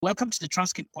Welcome to the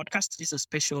Transcript Podcast. This is a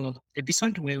special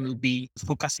episode where we'll be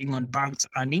focusing on banks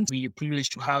earnings. We are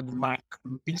privileged to have Mark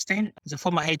Rubinstein, as a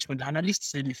former hedge fund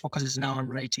analyst, and he focuses now on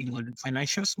writing on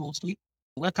financials mostly.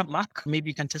 Welcome, Mark.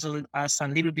 Maybe you can tell us a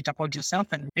little bit about yourself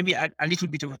and maybe a little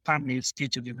bit of a thumbnail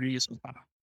sketch of your career so far.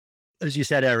 As you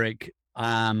said, Eric,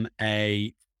 I'm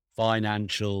a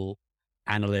financial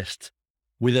analyst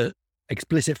with an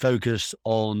explicit focus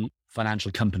on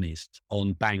financial companies,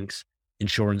 on banks,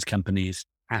 insurance companies,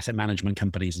 asset management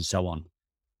companies, and so on.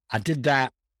 I did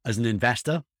that as an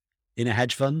investor in a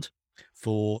hedge fund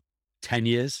for 10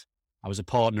 years. I was a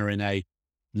partner in a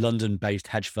London-based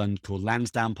hedge fund called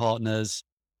Lansdowne Partners.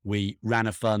 We ran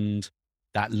a fund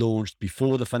that launched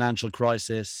before the financial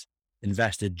crisis,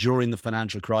 invested during the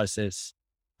financial crisis,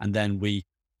 and then we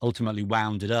ultimately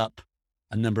wound it up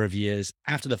a number of years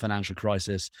after the financial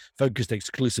crisis, focused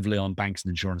exclusively on banks and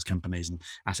insurance companies and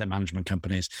asset management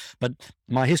companies. But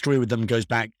my history with them goes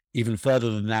back even further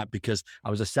than that because I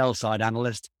was a sell-side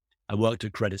analyst. I worked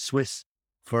at Credit Suisse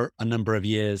for a number of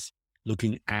years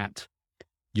looking at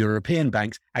European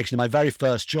banks. Actually, my very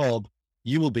first job,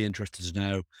 you will be interested to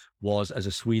know, was as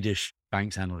a Swedish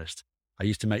banks analyst. I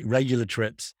used to make regular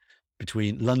trips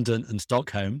between London and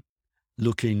Stockholm,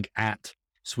 looking at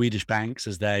Swedish banks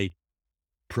as they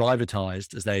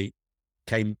privatized, as they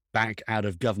came back out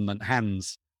of government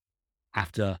hands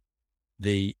after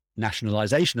the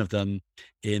nationalization of them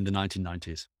in the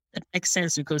 1990s. That makes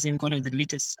sense because in one of the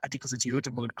latest articles that you wrote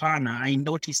about Klarna, I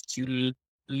noticed you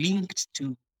linked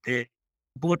to the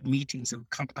board meetings of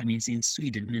companies in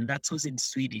Sweden, and that was in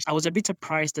Swedish. I was a bit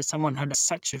surprised that someone had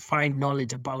such a fine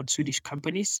knowledge about Swedish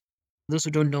companies. Those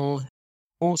who don't know,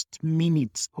 most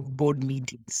minutes of board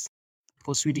meetings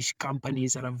for Swedish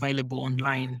companies are available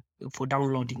online for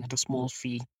downloading at a small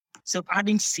fee. So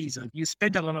earnings season, you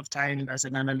spend a lot of time as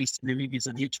an analyst, maybe as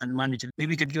a hedge fund manager.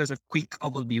 Maybe you could give us a quick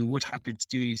overview of what happens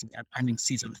during earnings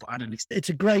season for analysts. It's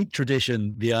a great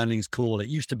tradition, the earnings call. It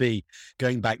used to be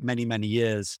going back many, many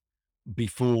years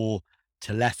before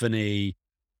telephony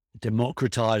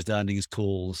democratized earnings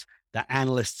calls, that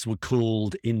analysts were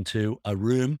called into a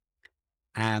room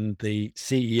and the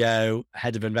CEO,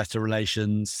 head of investor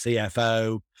relations,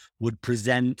 CFO would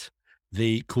present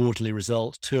the quarterly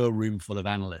results to a room full of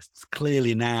analysts.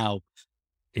 Clearly now,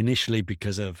 initially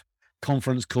because of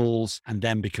conference calls and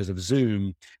then because of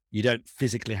Zoom, you don't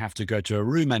physically have to go to a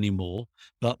room anymore,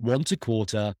 but once a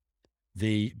quarter,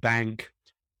 the bank,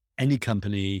 any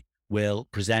company will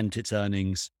present its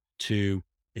earnings to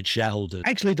its shareholders.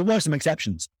 Actually, there were some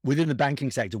exceptions. Within the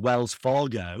banking sector, Wells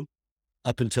Fargo,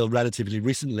 up until relatively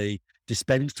recently,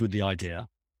 dispensed with the idea.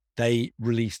 They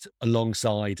released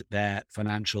alongside their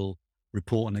financial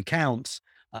report and accounts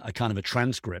a kind of a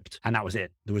transcript, and that was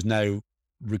it. There was no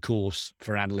recourse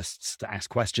for analysts to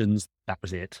ask questions. That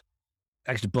was it.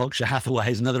 Actually, Berkshire Hathaway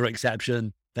is another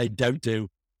exception. They don't do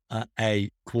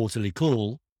a quarterly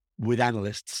call with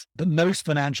analysts, but most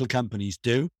financial companies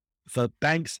do. For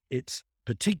banks, it's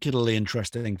particularly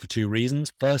interesting for two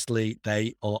reasons. Firstly,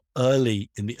 they are early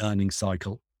in the earnings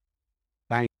cycle.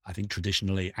 Bank, I think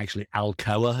traditionally, actually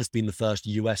Alcoa has been the first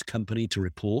US company to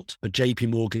report, but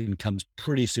JP Morgan comes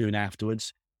pretty soon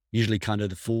afterwards, usually kind of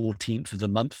the 14th of the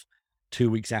month, 2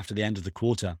 weeks after the end of the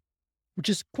quarter, which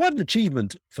is quite an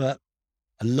achievement for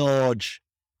a large,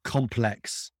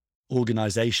 complex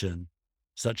organization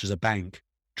such as a bank,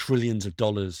 trillions of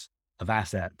dollars of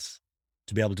assets,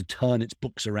 to be able to turn its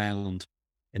books around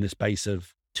in the space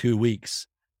of 2 weeks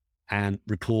and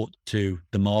report to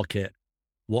the market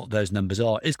what those numbers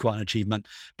are is quite an achievement,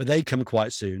 but they come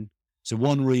quite soon. So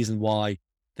one reason why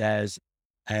there's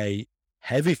a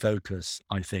heavy focus,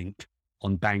 I think,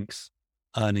 on banks'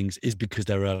 earnings is because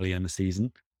they're early in the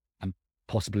season and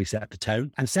possibly set the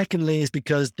tone. And secondly is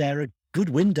because they're a good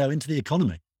window into the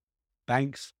economy.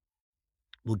 Banks,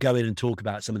 we'll go in and talk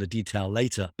about some of the detail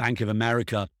later. Bank of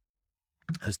America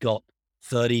has got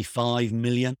 35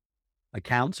 million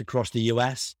accounts across the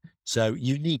US. So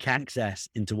unique access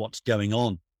into what's going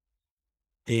on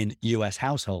in US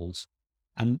households.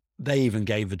 And they even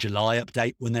gave a July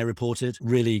update when they reported,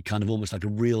 really kind of almost like a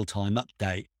real-time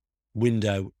update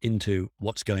window into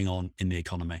what's going on in the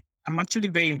economy. I'm actually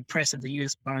very impressed that the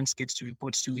US banks gets to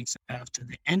report 2 weeks after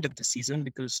the end of the season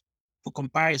because for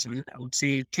comparison, I would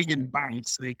say Kenyan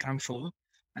banks, where they come from,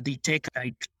 they take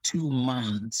like 2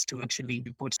 months to actually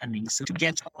report earnings. So to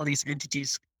get all these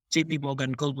entities, JP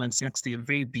Morgan, Goldman Sachs, they are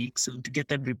very big. So to get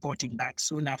them reporting back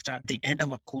soon after the end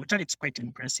of a quarter, it's quite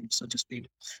impressive, so to speak.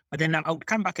 But then I would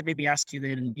come back and maybe ask you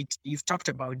then, you've talked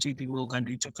about JP Morgan,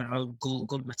 you talked about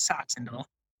Goldman Sachs and all,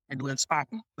 and Wells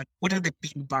Fargo. But what are the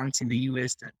big banks in the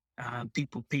US that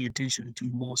people pay attention to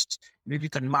most. Maybe you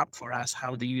can map for us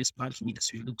how the US banking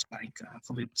industry looks like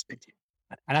from a perspective.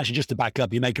 And actually, just to back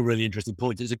up, you make a really interesting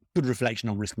point. It's a good reflection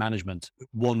on risk management.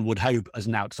 One would hope as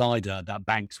an outsider that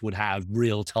banks would have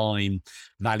real-time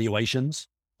valuations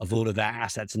of all of their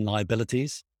assets and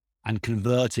liabilities, and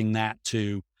converting that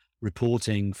to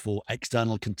reporting for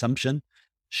external consumption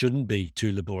shouldn't be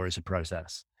too laborious a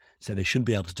process. So they should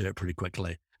be able to do it pretty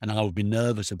quickly. And I would be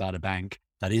nervous about a bank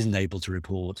that isn't able to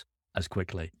report as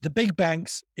quickly. The big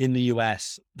banks in the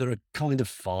US, there are kind of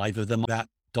 5 of them that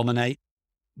dominate.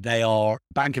 They are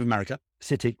Bank of America,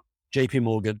 Citi, JP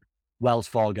Morgan, Wells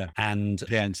Fargo, and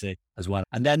PNC as well.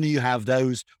 And then you have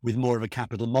those with more of a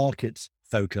capital markets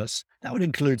focus. That would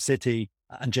include Citi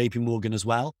and JP Morgan as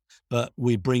well. But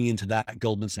we bring into that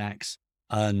Goldman Sachs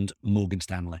and Morgan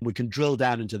Stanley. We can drill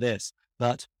down into this,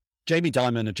 but Jamie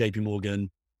Dimon of JP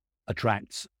Morgan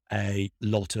attracts a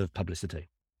lot of publicity.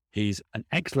 He's an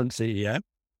excellent CEO.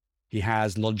 He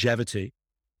has longevity.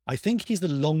 I think he's the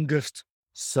longest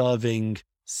serving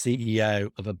CEO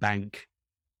of a bank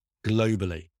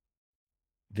globally.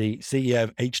 The CEO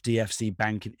of HDFC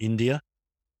Bank in India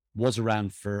was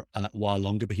around for a while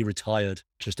longer, but he retired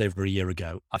just over a year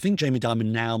ago. I think Jamie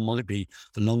Dimon now might be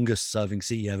the longest serving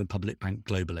CEO of a public bank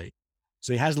globally.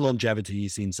 So he has longevity,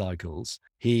 he's seen cycles.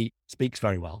 He speaks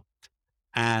very well.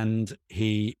 And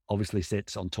he obviously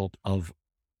sits on top of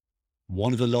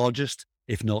one of the largest,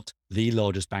 if not the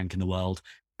largest bank in the world,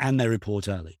 and they report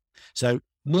early. So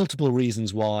multiple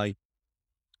reasons why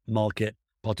market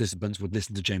participants would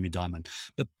listen to Jamie Dimon.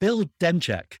 But Bill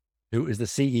Demchak, who is the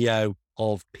CEO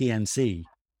of PNC,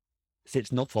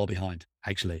 sits not far behind,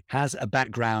 actually, has a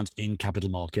background in capital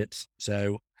markets.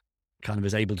 So kind of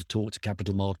is able to talk to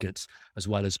capital markets as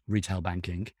well as retail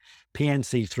banking.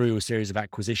 PNC, through a series of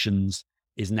acquisitions,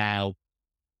 is now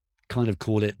kind of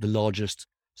call it the largest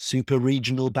super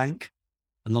regional bank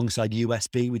alongside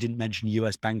USB. We didn't mention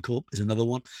US Bancorp is another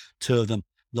one. 2 of them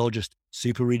largest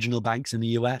super regional banks in the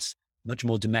US, much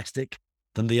more domestic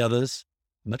than the others,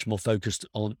 much more focused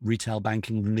on retail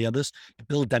banking than the others.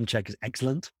 Bill Demchak is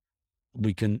excellent.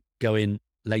 We can go in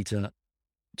later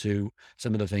to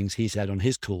some of the things he said on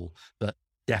his call, but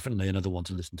definitely another one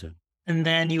to listen to. And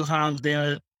then you have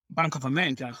the Bank of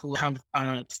America, who have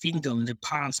a finger on the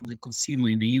pulse of the consumer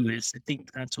in the US. I think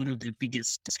that's one of the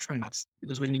biggest strengths,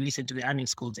 because when you listen to the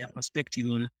earnings calls, they have perspective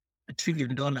on $1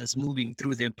 trillion moving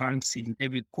through their banks in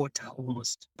every quarter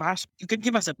almost. Perhaps you can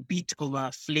give us a bit of a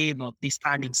flavor of this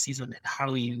earnings season and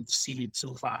how you've seen it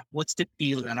so far. What's the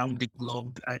feel around the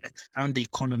globe, around the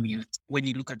economy, when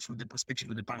you look at it from the perspective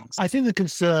of the banks? I think the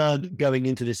concern going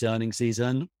into this earnings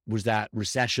season was that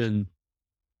recession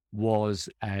was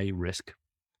a risk.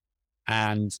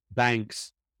 And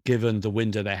banks, given the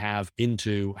window they have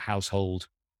into household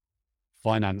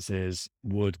finances,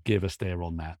 would give a steer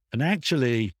on that. And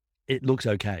actually, it looks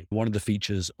okay. One of the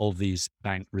features of these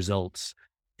bank results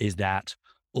is that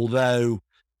although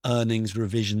earnings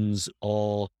revisions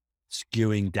are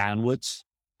skewing downwards,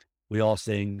 we are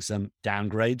seeing some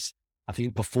downgrades. I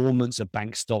think performance of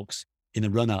bank stocks in the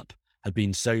run-up had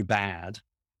been so bad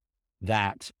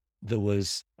that there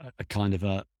was a kind of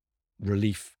a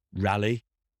relief rally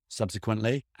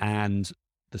subsequently, and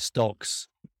the stocks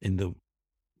in the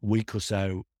week or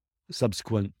so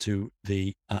subsequent to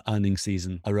the earnings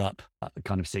season are up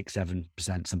kind of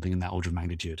 6-7%, something in that order of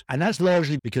magnitude. And that's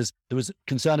largely because there was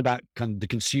concern about kind of the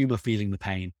consumer feeling the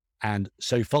pain. And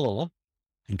so far,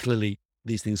 and clearly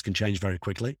these things can change very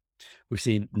quickly, we've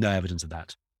seen no evidence of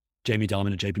that. Jamie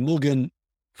Dimon at JP Morgan,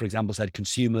 for example, said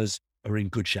consumers are in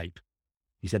good shape.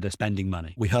 He said they're spending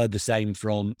money. We heard the same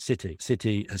from Citi.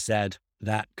 Citi has said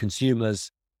that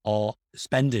consumers are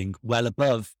spending well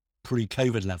above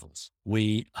pre-COVID levels.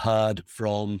 We heard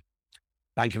from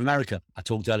Bank of America. I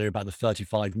talked earlier about the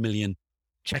 35 million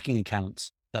checking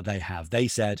accounts that they have. They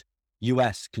said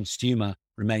US consumer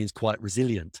remains quite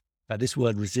resilient. But this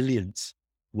word resilience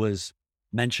was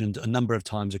mentioned a number of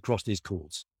times across these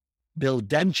calls. Bill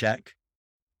Demchak,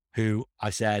 who I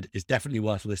said is definitely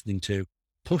worth listening to,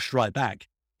 pushed right back.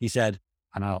 He said,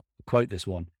 and I'll quote this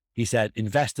one, he said,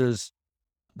 investors,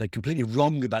 they're completely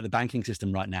wrong about the banking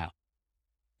system right now.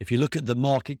 If you look at the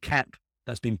market cap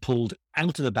that's been pulled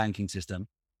out of the banking system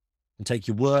and take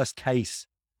your worst case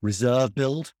reserve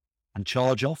build and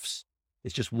charge-offs,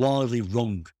 it's just wildly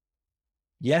wrong.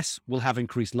 Yes, we'll have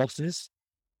increased losses,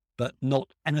 but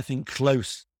not anything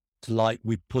close to like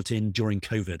we put in during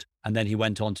COVID. And then he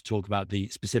went on to talk about the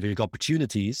specific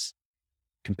opportunities,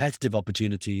 competitive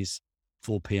opportunities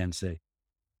for PNC.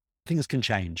 Things can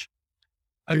change.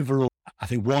 Overall, I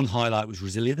think one highlight was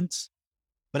resilience,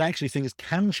 but actually things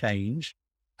can change.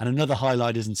 And another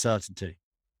highlight is uncertainty.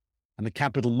 And the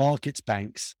capital markets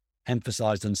banks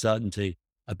emphasized uncertainty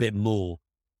a bit more.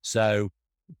 So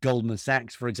Goldman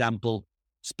Sachs, for example,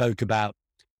 spoke about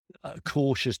a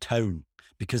cautious tone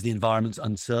because the environment's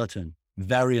uncertain,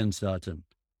 very uncertain.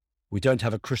 We don't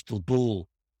have a crystal ball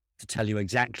to tell you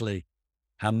exactly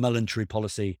how monetary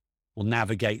policy will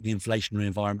navigate the inflationary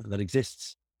environment that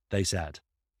exists, they said.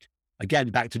 Again,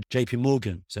 back to JP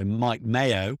Morgan. So Mike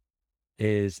Mayo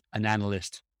is an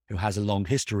analyst who has a long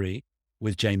history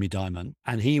with Jamie Dimon,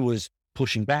 and he was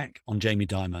pushing back on Jamie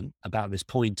Dimon about this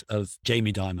point of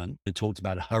Jamie Dimon, who talked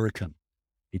about a hurricane.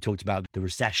 He talked about the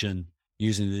recession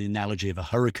using the analogy of a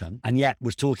hurricane, and yet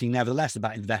was talking nevertheless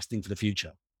about investing for the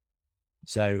future.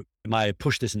 So Mayo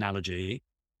pushed this analogy,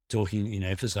 talking,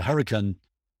 if there's a hurricane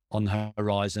on the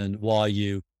horizon, why are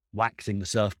you waxing the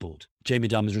surfboard? Jamie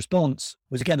Dimon's response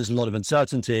was, again, there's a lot of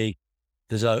uncertainty.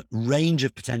 There's a range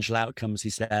of potential outcomes,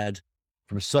 he said,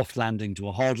 from a soft landing to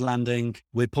a hard landing.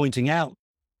 We're pointing out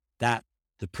that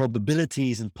the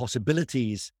probabilities and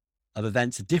possibilities of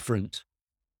events are different,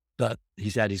 but he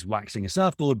said he's waxing a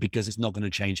surfboard because it's not going to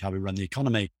change how we run the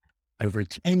economy. Over a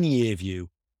 10-year view,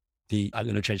 I'm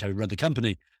going to change how we run the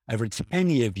company. Over a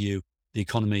 10-year view, the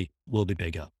economy will be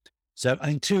bigger. So I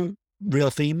think two real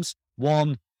themes.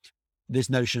 One, this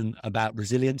notion about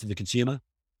resilience of the consumer,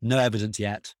 no evidence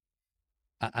yet.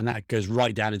 And that goes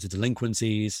right down into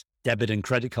delinquencies, debit and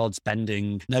credit card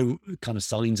spending, no kind of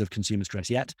signs of consumer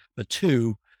stress yet. But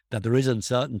two, that there is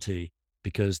uncertainty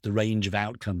because the range of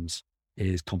outcomes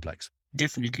is complex.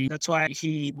 Definitely. That's why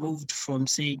he moved from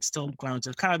saying storm clouds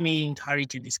are coming,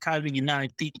 hurricane is coming, and now I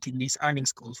think in these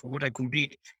earnings calls, from what I could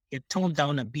read, he toned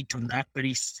down a bit on that, but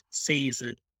he says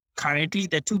that currently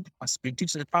there are two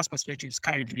perspectives. The first perspective is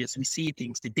currently, as we see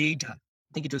things, the data.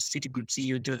 I think it was Citigroup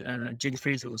CEO Jenny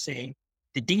Fraser was saying,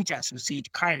 the data as we see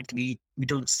it currently, we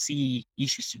don't see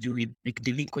issues to do with like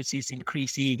delinquencies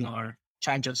increasing or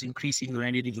charge-offs increasing or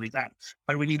anything like that.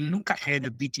 But when you look ahead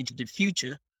a bit into the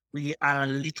future, we are a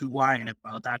little worried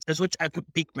about that. That's what I could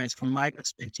pick from my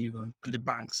perspective on the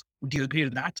banks. Would you agree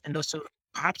with that? And also,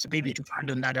 perhaps maybe to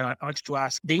find on that, I want to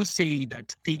ask, they say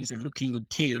that things are looking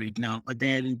okay right now, but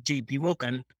then JP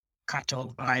Morgan cut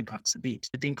off buybacks a bit.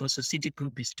 I think also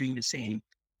Citigroup is doing the same.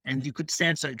 And you could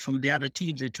sense that from the other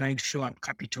teams, they're trying to show up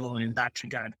capital in that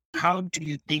regard. How do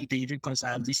you think they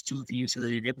reconcile these two views so that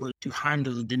they're able to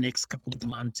handle the next couple of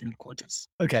months and quarters?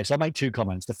 Okay, so I'll make two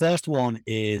comments. The first one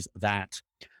is that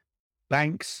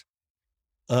banks'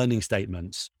 earning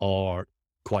statements are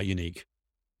quite unique.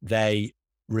 They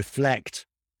reflect,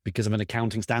 because of an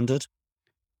accounting standard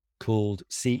called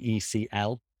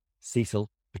CECL,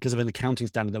 because of an accounting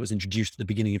standard that was introduced at the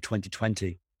beginning of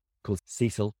 2020 called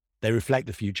CECL, they reflect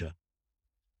the future.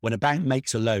 When a bank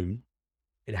makes a loan,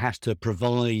 it has to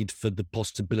provide for the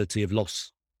possibility of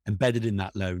loss embedded in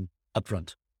that loan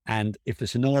upfront. And if the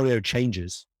scenario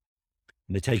changes,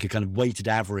 and they take a kind of weighted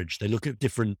average, they look at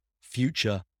different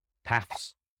future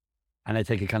paths, and they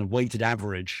take a kind of weighted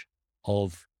average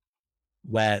of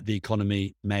where the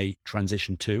economy may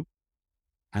transition to,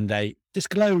 and they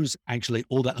disclose actually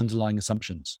all their underlying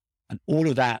assumptions. And all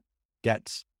of that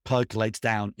percolates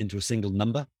down into a single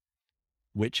number,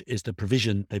 which is the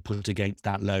provision they put against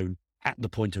that loan at the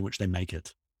point in which they make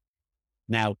it.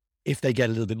 Now, if they get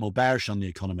a little bit more bearish on the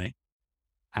economy,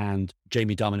 and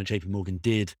Jamie Dimon at JP Morgan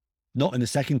did, not in the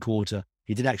second quarter,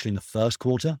 he did actually in the first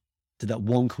quarter, did that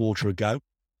 1 quarter ago.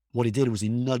 What he did was he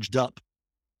nudged up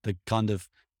the kind of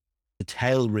the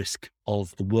tail risk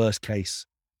of the worst case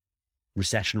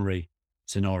recessionary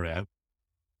scenario.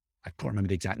 I can't remember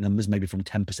the exact numbers, maybe from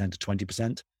 10% to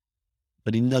 20%,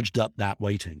 but he nudged up that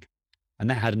weighting. And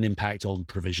that had an impact on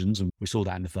provisions. And we saw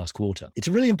that in the first quarter. It's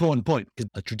a really important point because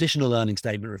a traditional earnings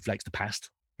statement reflects the past.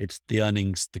 It's the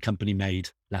earnings the company made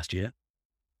last year.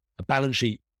 A balance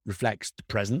sheet reflects the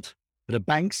present, but a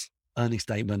bank's earnings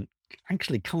statement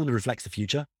actually kind of reflects the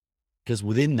future, because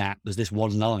within that, there's this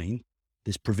one line,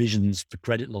 this provisions for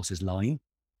credit losses line,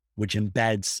 which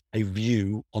embeds a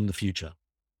view on the future.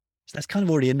 So that's kind of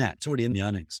already in that. It's already in the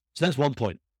earnings. So that's one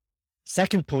point.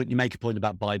 Second point, you make a point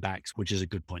about buybacks, which is a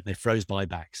good point. They froze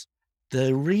buybacks.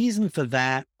 The reason for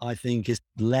that, I think, is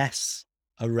less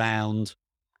around,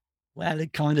 well,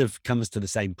 it kind of comes to the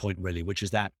same point really, which is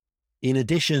that in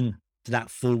addition to that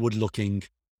forward-looking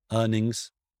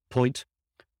earnings point,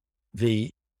 the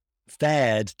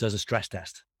Fed does a stress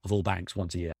test of all banks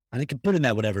once a year, and it can put in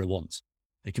there whatever it wants.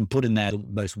 It can put in there the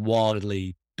most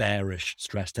wildly bearish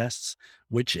stress tests,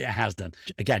 which it has done.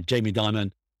 Again, Jamie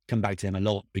Dimon, come back to him a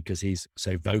lot because he's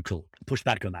so vocal. Push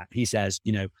back on that. He says,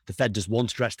 the Fed does one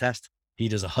stress test. He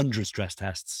does 100 stress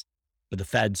tests, but the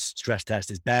Fed's stress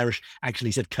test is bearish. Actually,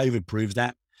 he said COVID proves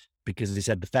that. because he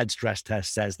said the Fed stress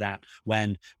test says that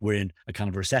when we're in a kind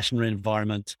of recessionary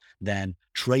environment, then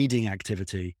trading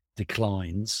activity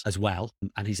declines as well.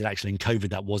 And he said actually in COVID,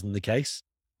 that wasn't the case.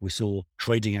 We saw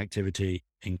trading activity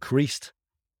increased.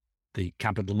 The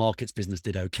capital markets business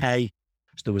did okay.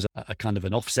 So there was a kind of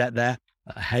an offset there,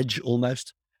 a hedge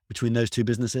almost between those two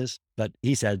businesses. But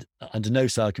he said under no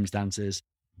circumstances,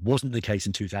 wasn't the case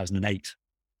in 2008,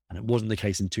 and it wasn't the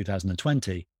case in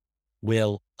 2020,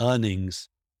 will earnings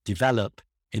develop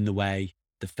in the way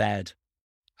the Fed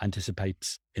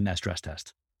anticipates in their stress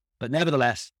test. But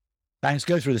nevertheless, banks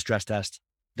go through the stress test.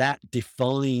 That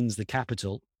defines the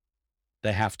capital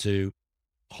they have to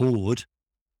hoard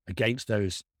against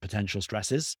those potential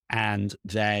stresses, and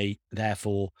they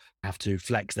therefore have to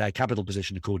flex their capital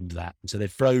position according to that. And so they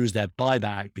froze their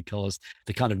buyback because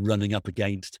they're kind of running up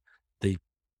against the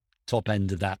top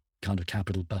end of that kind of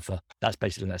capital buffer. That's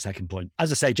basically their second point.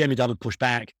 As I say, Jamie Dimon pushed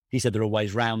back. He said there are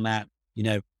ways around that.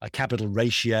 A capital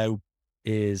ratio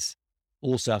is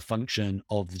also a function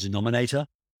of the denominator,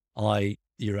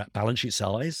 you're at balance sheet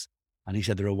size. And he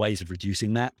said there are ways of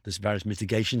reducing that. There's various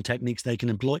mitigation techniques they can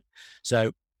employ.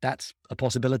 So that's a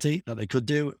possibility that they could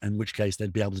do, in which case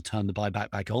they'd be able to turn the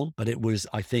buyback back on. But it was,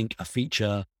 I think, a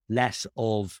feature less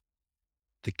of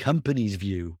the company's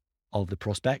view of the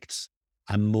prospects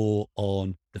and more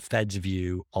on the Fed's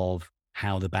view of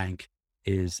how the bank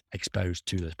is exposed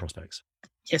to those prospects.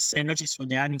 Yes, I noticed from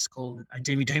the earnings call,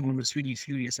 Jamie Dimon was really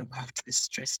furious about the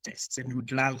stress tests and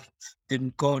would love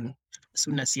them gone as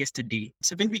soon as yesterday.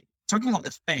 So maybe talking of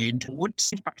the Fed, what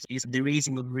impact is the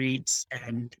raising of rates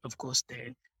and, of course,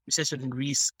 the recession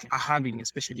risk are having,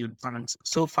 especially with banks?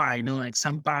 So far, I know like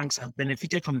some banks have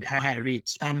benefited from the higher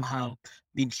rates. Some have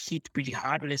been hit pretty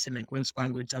hard. Let's say like Wells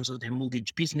Fargo in terms of their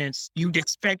mortgage business. You'd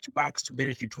expect banks to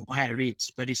benefit from higher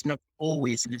rates, but it's not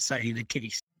always necessarily the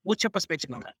case. What's your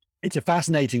perspective on that? It's a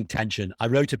fascinating tension. I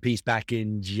wrote a piece back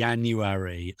in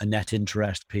January, a net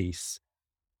interest piece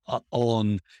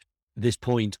on this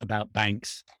point about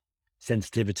banks'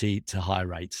 sensitivity to higher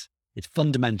rates. It's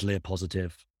fundamentally a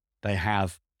positive. They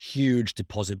have huge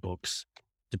deposit books.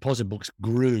 Deposit books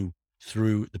grew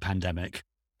through the pandemic.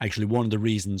 Actually, one of the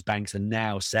reasons banks are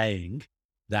now saying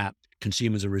that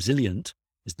consumers are resilient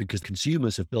is because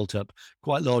consumers have built up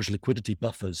quite large liquidity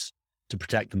buffers to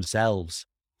protect themselves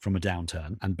from a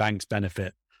downturn, and banks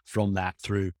benefit from that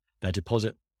through their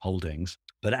deposit holdings.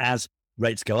 But as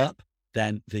rates go up,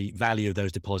 then the value of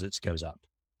those deposits goes up.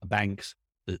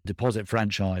 The deposit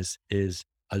franchise is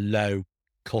a low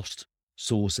cost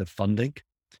source of funding,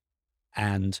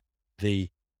 and the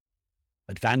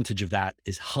advantage of that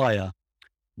is higher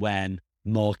when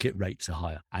market rates are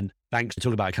higher. And banks are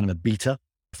talking about kind of a beta.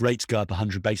 If rates go up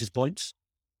 100 basis points,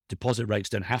 deposit rates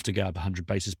don't have to go up 100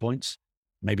 basis points.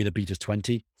 Maybe the beta is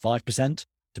 25%.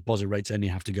 Deposit rates only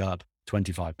have to go up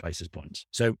 25 basis points.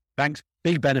 So banks,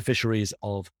 big beneficiaries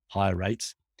of higher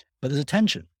rates, but there's a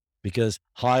tension because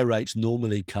higher rates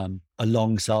normally come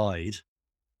alongside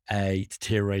a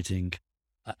deteriorating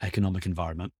economic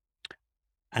environment,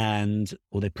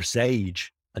 or they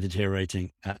presage a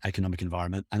deteriorating economic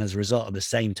environment. And as a result, at the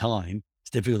same time, it's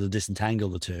difficult to disentangle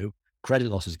the two. Credit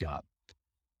losses go up.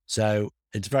 So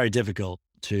it's very difficult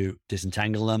to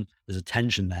disentangle them. There's a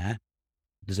tension there.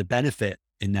 There's a benefit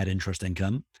in net interest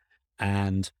income.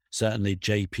 And certainly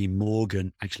JP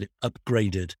Morgan actually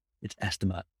upgraded its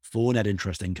estimate for net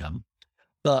interest income.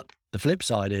 But the flip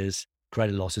side is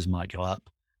credit losses might go up.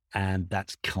 And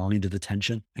that's kind of the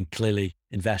tension. And clearly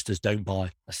investors don't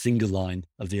buy a single line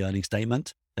of the earnings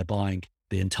statement. They're buying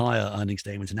the entire earnings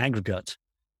statement in aggregate.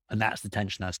 And that's the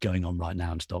tension that's going on right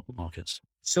now in stock markets.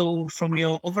 So from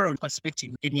your overall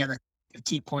perspective, any other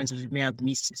key points that you may have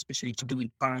missed, especially to do with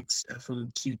banks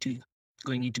from Q2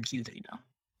 going into Q3 now?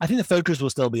 I think the focus will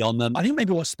still be on them. I think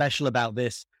maybe what's special about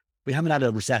this, we haven't had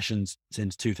a recession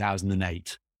since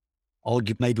 2008.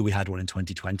 Maybe we had one in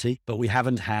 2020, but we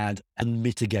haven't had a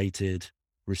mitigated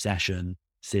recession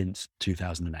since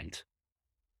 2008.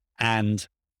 And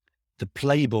the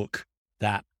playbook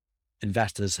that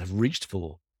investors have reached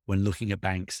for when looking at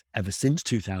banks ever since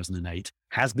 2008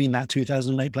 has been that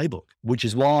 2008 playbook, which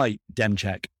is why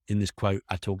Demchek, in this quote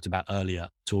I talked about earlier,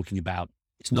 talking about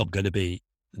it's not going to be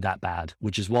that bad,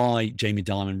 which is why Jamie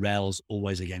Dimon rails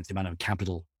always against the amount of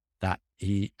capital that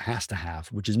he has to have,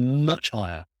 which is much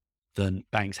higher than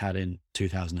banks had in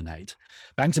 2008.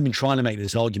 Banks have been trying to make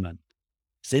this argument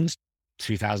since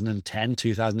 2010,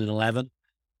 2011,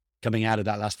 coming out of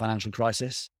that last financial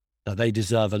crisis, that they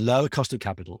deserve a lower cost of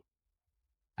capital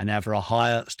and therefore a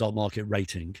higher stock market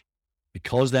rating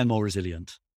because they're more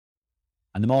resilient.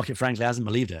 And the market, frankly, hasn't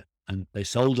believed it. And they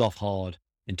sold off hard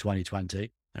in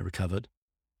 2020. They recovered.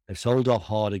 They've sold off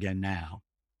hard again now.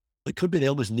 It could be they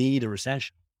almost need a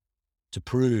recession to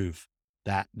prove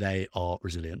that they are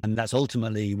resilient. And that's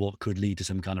ultimately what could lead to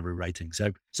some kind of re-rating.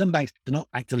 So some banks, they're not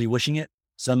actively wishing it.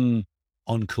 Some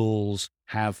on calls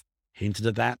have hinted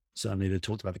at that. Certainly they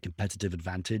talked about the competitive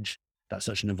advantage that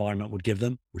such an environment would give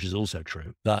them, which is also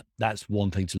true. But that's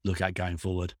one thing to look at going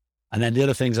forward. And then the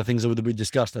other things are things that we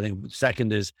discussed. I think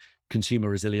second is consumer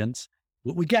resilience.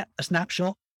 We get a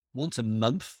snapshot once a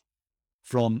month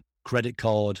from credit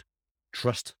card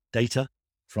trust data,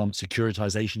 from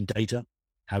securitization data,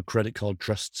 how credit card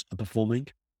trusts are performing.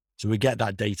 So we get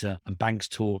that data, and banks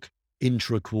talk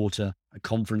intra-quarter at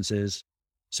conferences.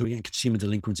 So we get consumer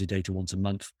delinquency data once a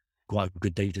month, quite a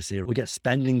good data series. We get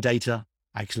spending data,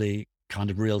 actually kind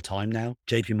of real time now.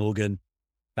 JP Morgan,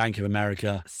 Bank of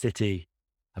America, Citi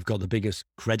have got the biggest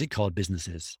credit card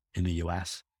businesses in the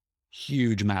US.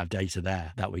 Huge amount of data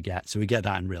there that we get. So we get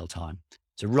that in real time.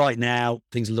 So right now,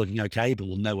 things are looking okay, but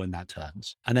we'll know when that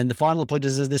turns. And then the final point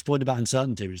is this point about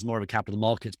uncertainty, which is more of a capital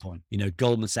markets point.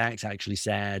 Goldman Sachs actually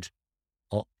said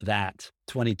that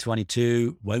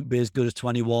 2022 won't be as good as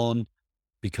 21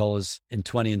 because in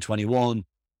 20 and 21,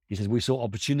 he says, we saw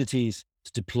opportunities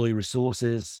to deploy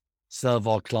resources, serve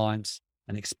our clients,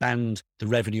 and expand the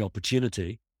revenue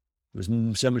opportunity. There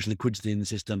was so much liquidity in the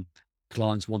system,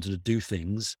 clients wanted to do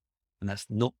things, and that's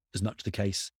not as much the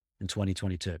case in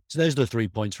 2022. So those are the 3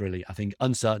 points, really. I think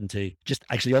uncertainty, just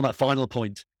actually on that final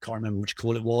point, can't remember which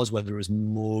call it was, whether it was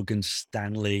Morgan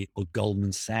Stanley or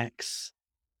Goldman Sachs.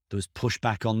 There was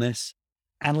pushback on this.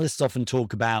 Analysts often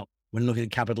talk about, when looking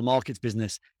at capital markets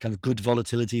business, kind of good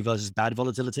volatility versus bad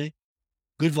volatility.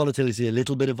 Good volatility, a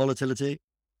little bit of volatility,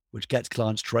 which gets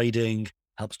clients trading,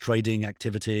 helps trading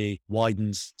activity,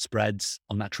 widens spreads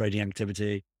on that trading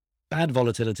activity. Bad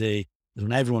volatility is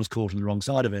when everyone's caught on the wrong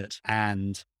side of it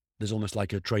and there's almost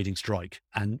like a trading strike.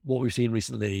 And what we've seen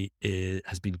recently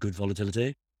has been good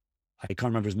volatility. I can't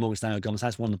remember if it was Morgan Stanley or Goldman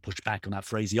Sachs one to push back on that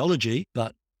phraseology,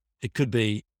 but it could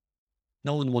be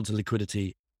no one wants a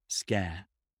liquidity scare,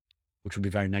 which would be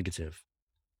very negative.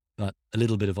 But a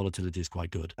little bit of volatility is quite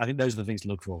good. I think those are the things to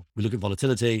look for. We look at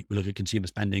volatility, we look at consumer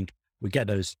spending, we get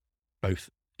those both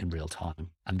in real time.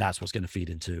 And that's what's going to feed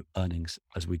into earnings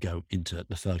as we go into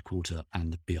the third quarter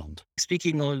and beyond.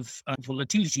 Speaking of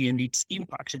volatility and its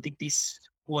impact, I think this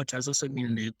quarter has also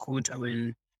been the quarter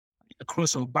when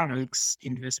across all banks,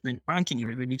 investment banking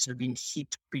revenues have been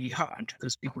hit pretty hard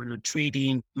because people are not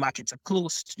trading, markets are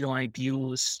closed,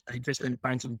 IPOs, investment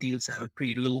banking deals are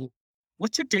pretty low.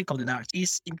 What's your take on that?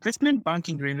 Is investment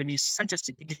banking revenues such a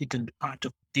significant part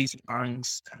of these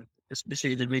banks,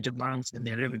 especially the major banks and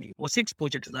their revenue? What's the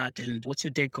exposure to that? And what's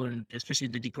your take on, especially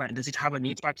the decline? Does it have an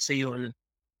impact, say, on,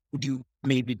 would you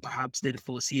maybe perhaps then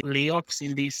foresee layoffs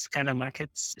in these kind of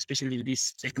markets, especially in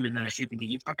this segment that are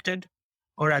heavily impacted?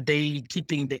 Or are they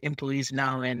keeping the employees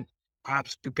now and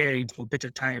perhaps preparing for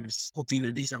better times, hoping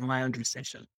that this is a mild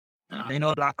recession? I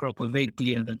know BlackRock were very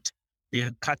clear that they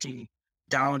are cutting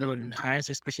down on hires,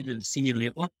 especially at the senior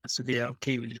level. So they are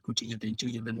okay with recruiting at the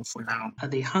junior level for now. Are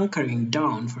they hunkering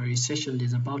down for a recession that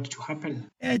is about to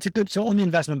happen? Yeah, it's a good. So on the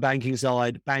investment banking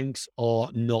side, banks are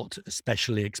not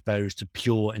especially exposed to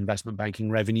pure investment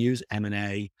banking revenues,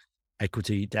 M&A,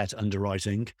 equity, debt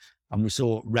underwriting. And we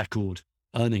saw record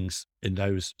earnings in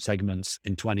those segments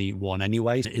in 21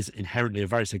 anyway. It is inherently a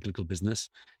very cyclical business,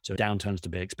 so downturns to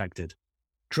be expected.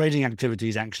 Trading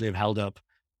activities actually have held up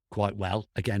quite well.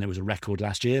 Again, it was a record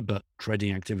last year, but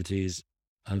trading activities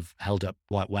have held up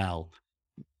quite well.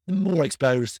 More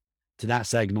exposed to that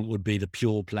segment would be the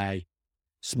pure play,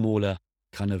 smaller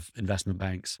kind of investment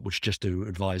banks, which just do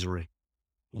advisory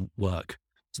work.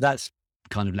 So that's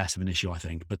kind of less of an issue, I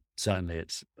think, but certainly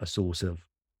it's a source of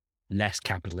less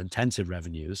capital intensive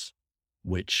revenues,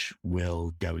 which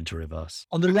will go into reverse.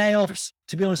 On the layoffs,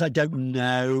 to be honest, I don't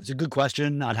know. It's a good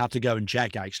question. I'd have to go and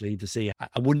check actually to see.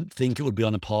 I wouldn't think it would be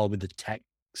on a par with the tech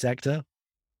sector,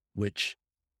 which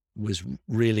was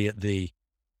really at the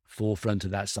forefront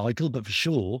of that cycle. But for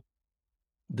sure,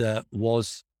 there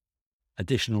was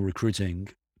additional recruiting,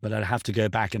 but I'd have to go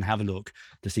back and have a look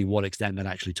to see what extent that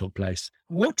actually took place.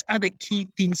 What are the key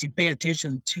things you pay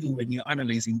attention to when you're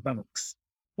analyzing banks?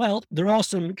 Well, there are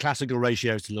some classical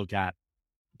ratios to look at,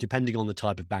 depending on the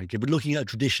type of bank. If we're looking at a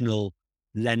traditional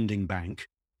lending bank,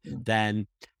 then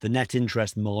the net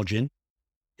interest margin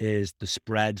is the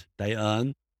spread they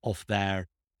earn off their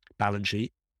balance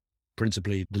sheet,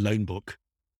 principally the loan book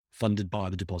funded by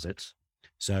the deposits.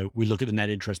 So we look at the net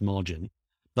interest margin.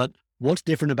 But what's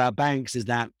different about banks is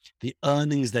that the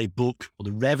earnings they book, or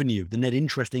the revenue, the net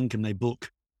interest income they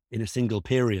book in a single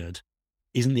period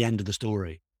isn't the end of the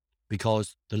story,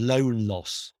 because the loan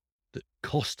loss, the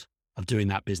cost of doing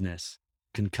that business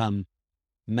can come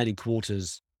many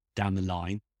quarters down the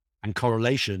line, and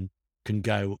correlation can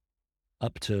go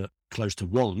up to close to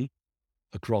 1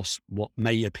 across what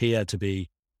may appear to be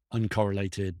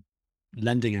uncorrelated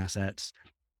lending assets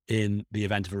in the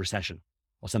event of a recession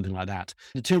or something like that.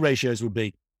 The two ratios would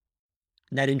be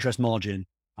net interest margin,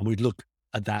 and we'd look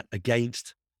at that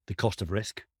against the cost of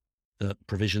risk, the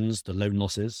provisions, the loan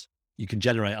losses. You can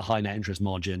generate a high net interest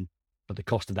margin, but the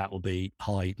cost of that will be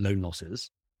high loan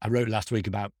losses. I wrote last week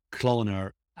about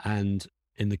Klarna, and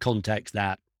in the context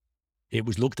that it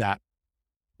was looked at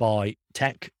by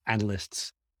tech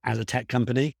analysts as a tech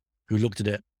company who looked at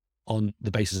it on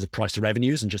the basis of price to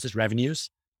revenues and just as revenues.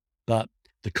 But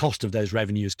the cost of those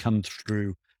revenues come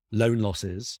through loan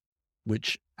losses,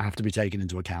 which have to be taken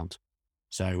into account.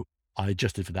 So I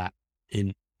adjusted for that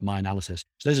in my analysis.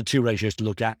 So those are two ratios to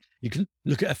look at. You can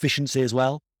look at efficiency as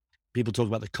well. People talk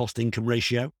about the cost income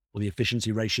ratio or the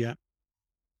efficiency ratio.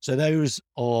 So those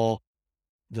are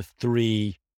the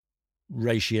three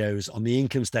ratios on the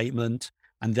income statement.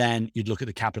 And then you'd look at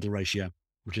the capital ratio,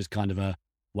 which is kind of a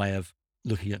way of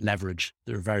looking at leverage.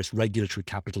 There are various regulatory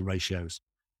capital ratios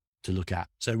to look at.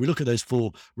 So we look at those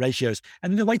four ratios.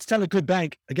 And the way to tell a good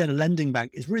bank, again, a lending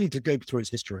bank, is really to go through its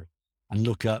history and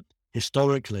look at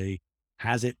historically,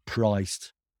 has it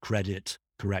priced credit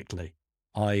correctly?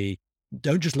 I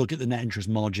don't just look at the net interest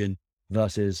margin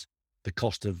versus the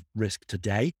cost of risk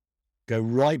today. Go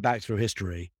right back through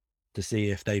history to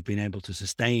see if they've been able to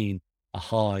sustain a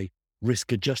high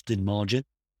risk-adjusted margin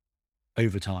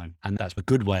over time. And that's a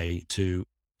good way to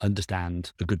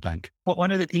understand a good bank. Well,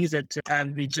 one of the things that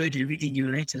I've enjoyed in reading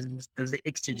your letters is the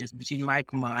exchanges between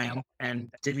Mike Mile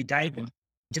and David Diamond.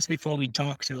 Just before we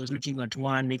talked, I was looking at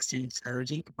one exchange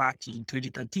back in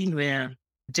 2013 where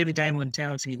David Diamond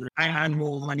tells me that I earn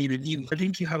more money than you. I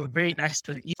think you have a very nice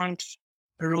story. You can't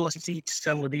see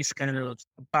some of these kind of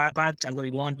bad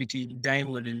going on between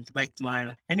Diamond and Mike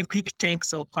Mile. Any quick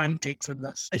takes or fun takes on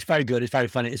this? It's very good. It's very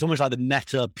funny. It's almost like the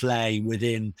meta play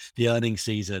within the earnings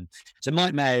season. So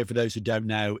Mike Mayo, for those who don't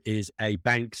know, is a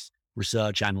bank's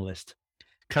research analyst,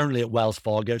 currently at Wells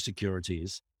Fargo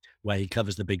Securities, where he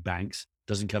covers the big banks.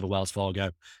 Doesn't cover Wells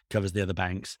Fargo, covers the other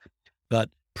banks. But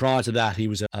prior to that, he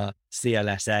was at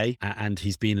CLSA, and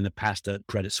he's been in the past at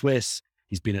Credit Suisse.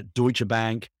 He's been at Deutsche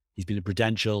Bank. He's been at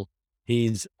Prudential.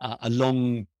 He's a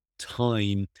long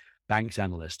time banks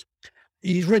analyst.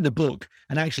 He's written a book,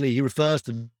 and actually he refers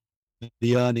to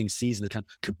the earnings season as kind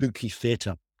of kabuki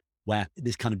theater, where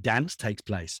this kind of dance takes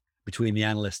place between the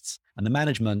analysts and the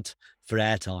management for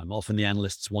airtime. Often the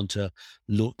analysts want to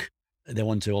they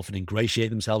want to often ingratiate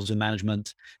themselves with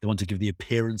management. They want to give the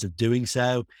appearance of doing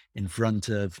so in front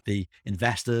of the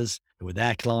investors who are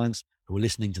their clients, who are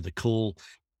listening to the call.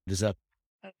 There's a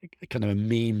kind of a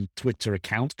meme Twitter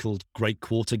account called Great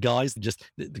Quarter Guys, just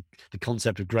the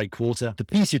concept of Great Quarter. The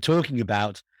piece you're talking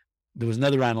about, there was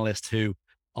another analyst who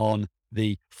on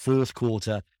the fourth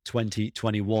quarter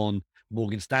 2021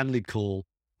 Morgan Stanley call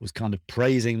was kind of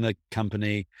praising the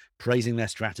company, praising their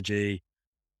strategy,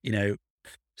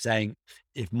 saying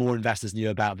if more investors knew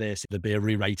about this, there'd be a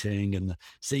re-rating, and the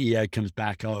CEO comes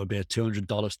back, oh, it'd be a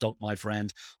 $200 stock, my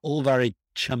friend. All very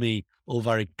chummy, all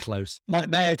very close. Mike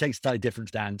Mayo takes a slightly different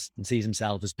stance and sees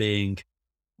himself as being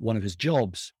one of his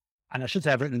jobs. And I should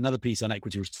say I've written another piece on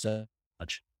equity research,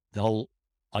 the whole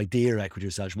idea of equity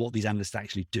research, what these analysts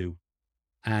actually do.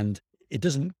 And it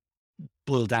doesn't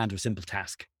boil down to a simple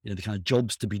task. The kind of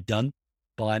jobs to be done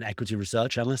by an equity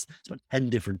research analyst. It's about 10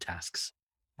 different tasks,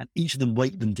 and each of them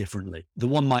weight them differently. The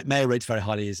one Mike Mayo rates very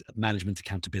highly is management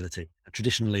accountability.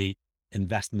 Traditionally,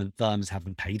 investment firms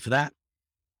haven't paid for that.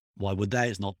 Why would they?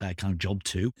 It's not their kind of job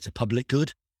to. It's a public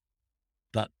good.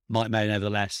 But Mike Mayo,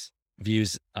 nevertheless,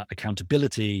 views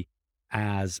accountability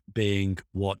as being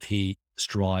what he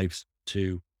strives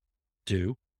to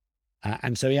do.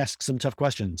 And so he asks some tough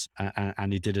questions.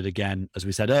 And he did it again, as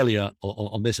we said earlier,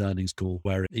 on this earnings call,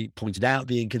 where he pointed out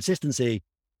the inconsistency.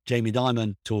 Jamie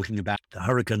Dimon talking about the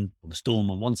hurricane or the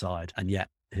storm on one side, and yet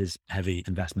his heavy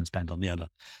investment spend on the other.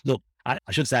 Look, I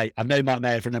should say, I've known Mike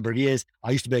Mayo for a number of years.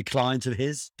 I used to be a client of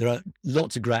his. There are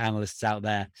lots of great analysts out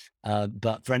there.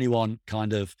 But for anyone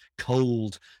kind of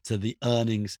cold to the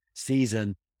earnings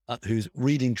season, who's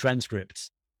reading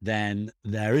transcripts, then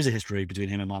there is a history between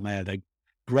him and Mike Mayo. They're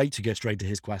great to go straight to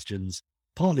his questions,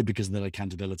 partly because of the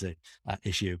accountability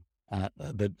issue,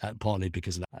 but partly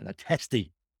because of that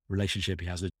testy relationship he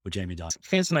has with Jamie Dimon.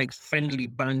 Feels like friendly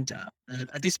banter.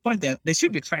 At this point, they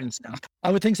should be friends now.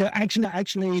 I would think so.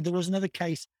 Actually, there was another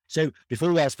case. So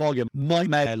before Wells Fargo, Mike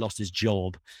Mayo lost his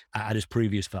job at his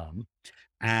previous firm.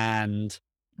 And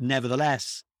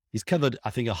nevertheless, he's covered, I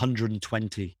think,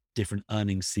 120 different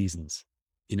earnings seasons,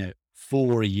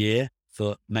 4 a year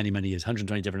for many, many years,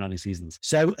 120 different earnings seasons.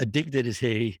 So addicted is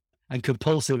he and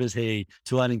compulsive is he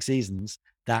to earnings seasons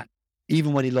that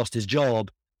even when he lost his job,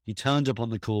 he turned up on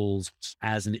the calls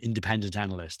as an independent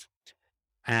analyst.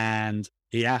 And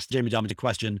he asked Jamie Dimon a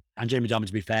question, and Jamie Dimon,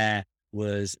 to be fair,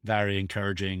 was very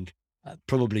encouraging,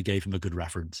 probably gave him a good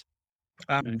reference.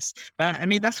 I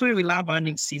mean, that's where we love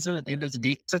earnings season. At the end of the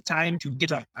day, it's a time to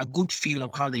get a good feel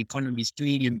of how the economy is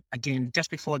doing. And again,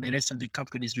 just before the rest of the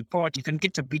companies report, you can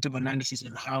get a bit of analysis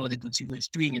on how the consumer is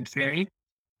doing and faring.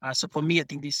 So for me, I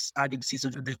think this earnings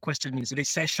season, the question is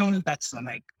recession. That's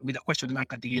like with a question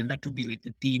mark at the end. That would be like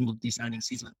the theme of this earnings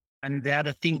season. And the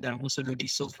other thing that I've also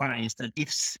noticed so far is that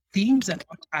if things are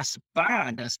not as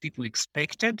bad as people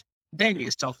expected, then your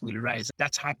stock will rise.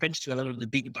 That's happened to a lot of the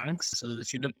big banks. So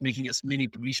if you're not making as many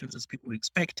provisions as people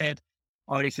expected,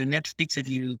 or if you're Netflix and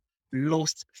you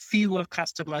lost fewer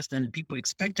customers than people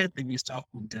expected, then your stock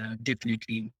would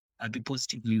definitely be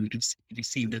positively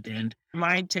received at the end.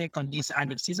 My take on this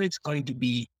end of season, it's going to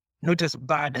be not as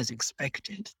bad as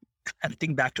expected. I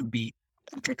think that would be.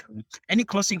 Any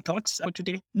closing thoughts for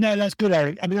today? No, that's good,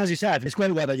 Eric. I mean, as you said, it's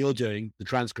great work that you're doing, the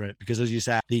transcript, because as you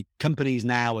said, the companies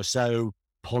now are so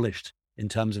polished in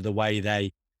terms of the way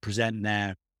they present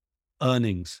their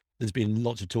earnings. There's been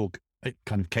lots of talk. It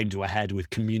kind of came to a head with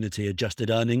community adjusted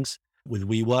earnings with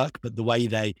WeWork, but the way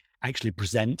they actually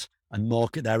present and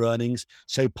market their earnings,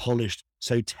 so polished,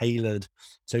 so tailored,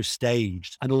 so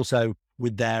staged, and also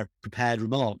with their prepared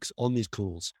remarks on these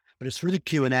calls. But it's through the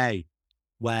Q&A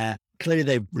where clearly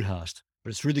they've rehearsed,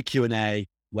 but it's through the Q&A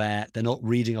where they're not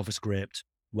reading off a script,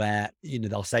 where,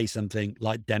 they'll say something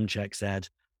like Demchek said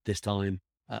this time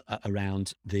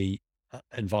around the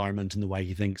environment and the way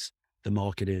he thinks the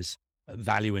market is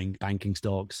valuing banking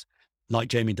stocks, like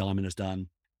Jamie Dimon has done.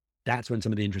 That's when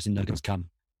some of the interesting nuggets come.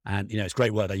 And, it's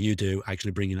great work that you do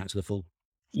actually bringing that to the full.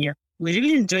 Yeah, we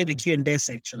really enjoy the Q&A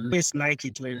section. Always like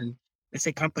it when, let's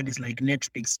say, companies like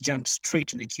Netflix jump straight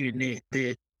to the Q&A.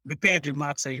 The prepared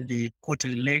remarks are in the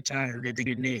quarterly letter, and the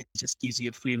Q&A just gives you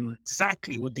a feel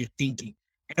exactly what they're thinking.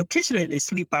 And occasionally they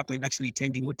slip up and actually tell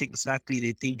you what exactly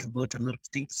they think about a lot of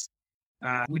things.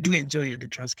 We do enjoy the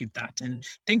transcript that. And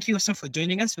thank you also for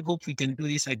joining us. We hope we can do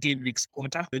this again next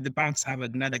quarter. The banks have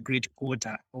another great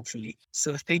quarter, hopefully.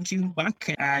 So thank you,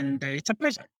 Mark, and it's a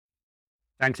pleasure.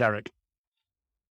 Thanks, Eric.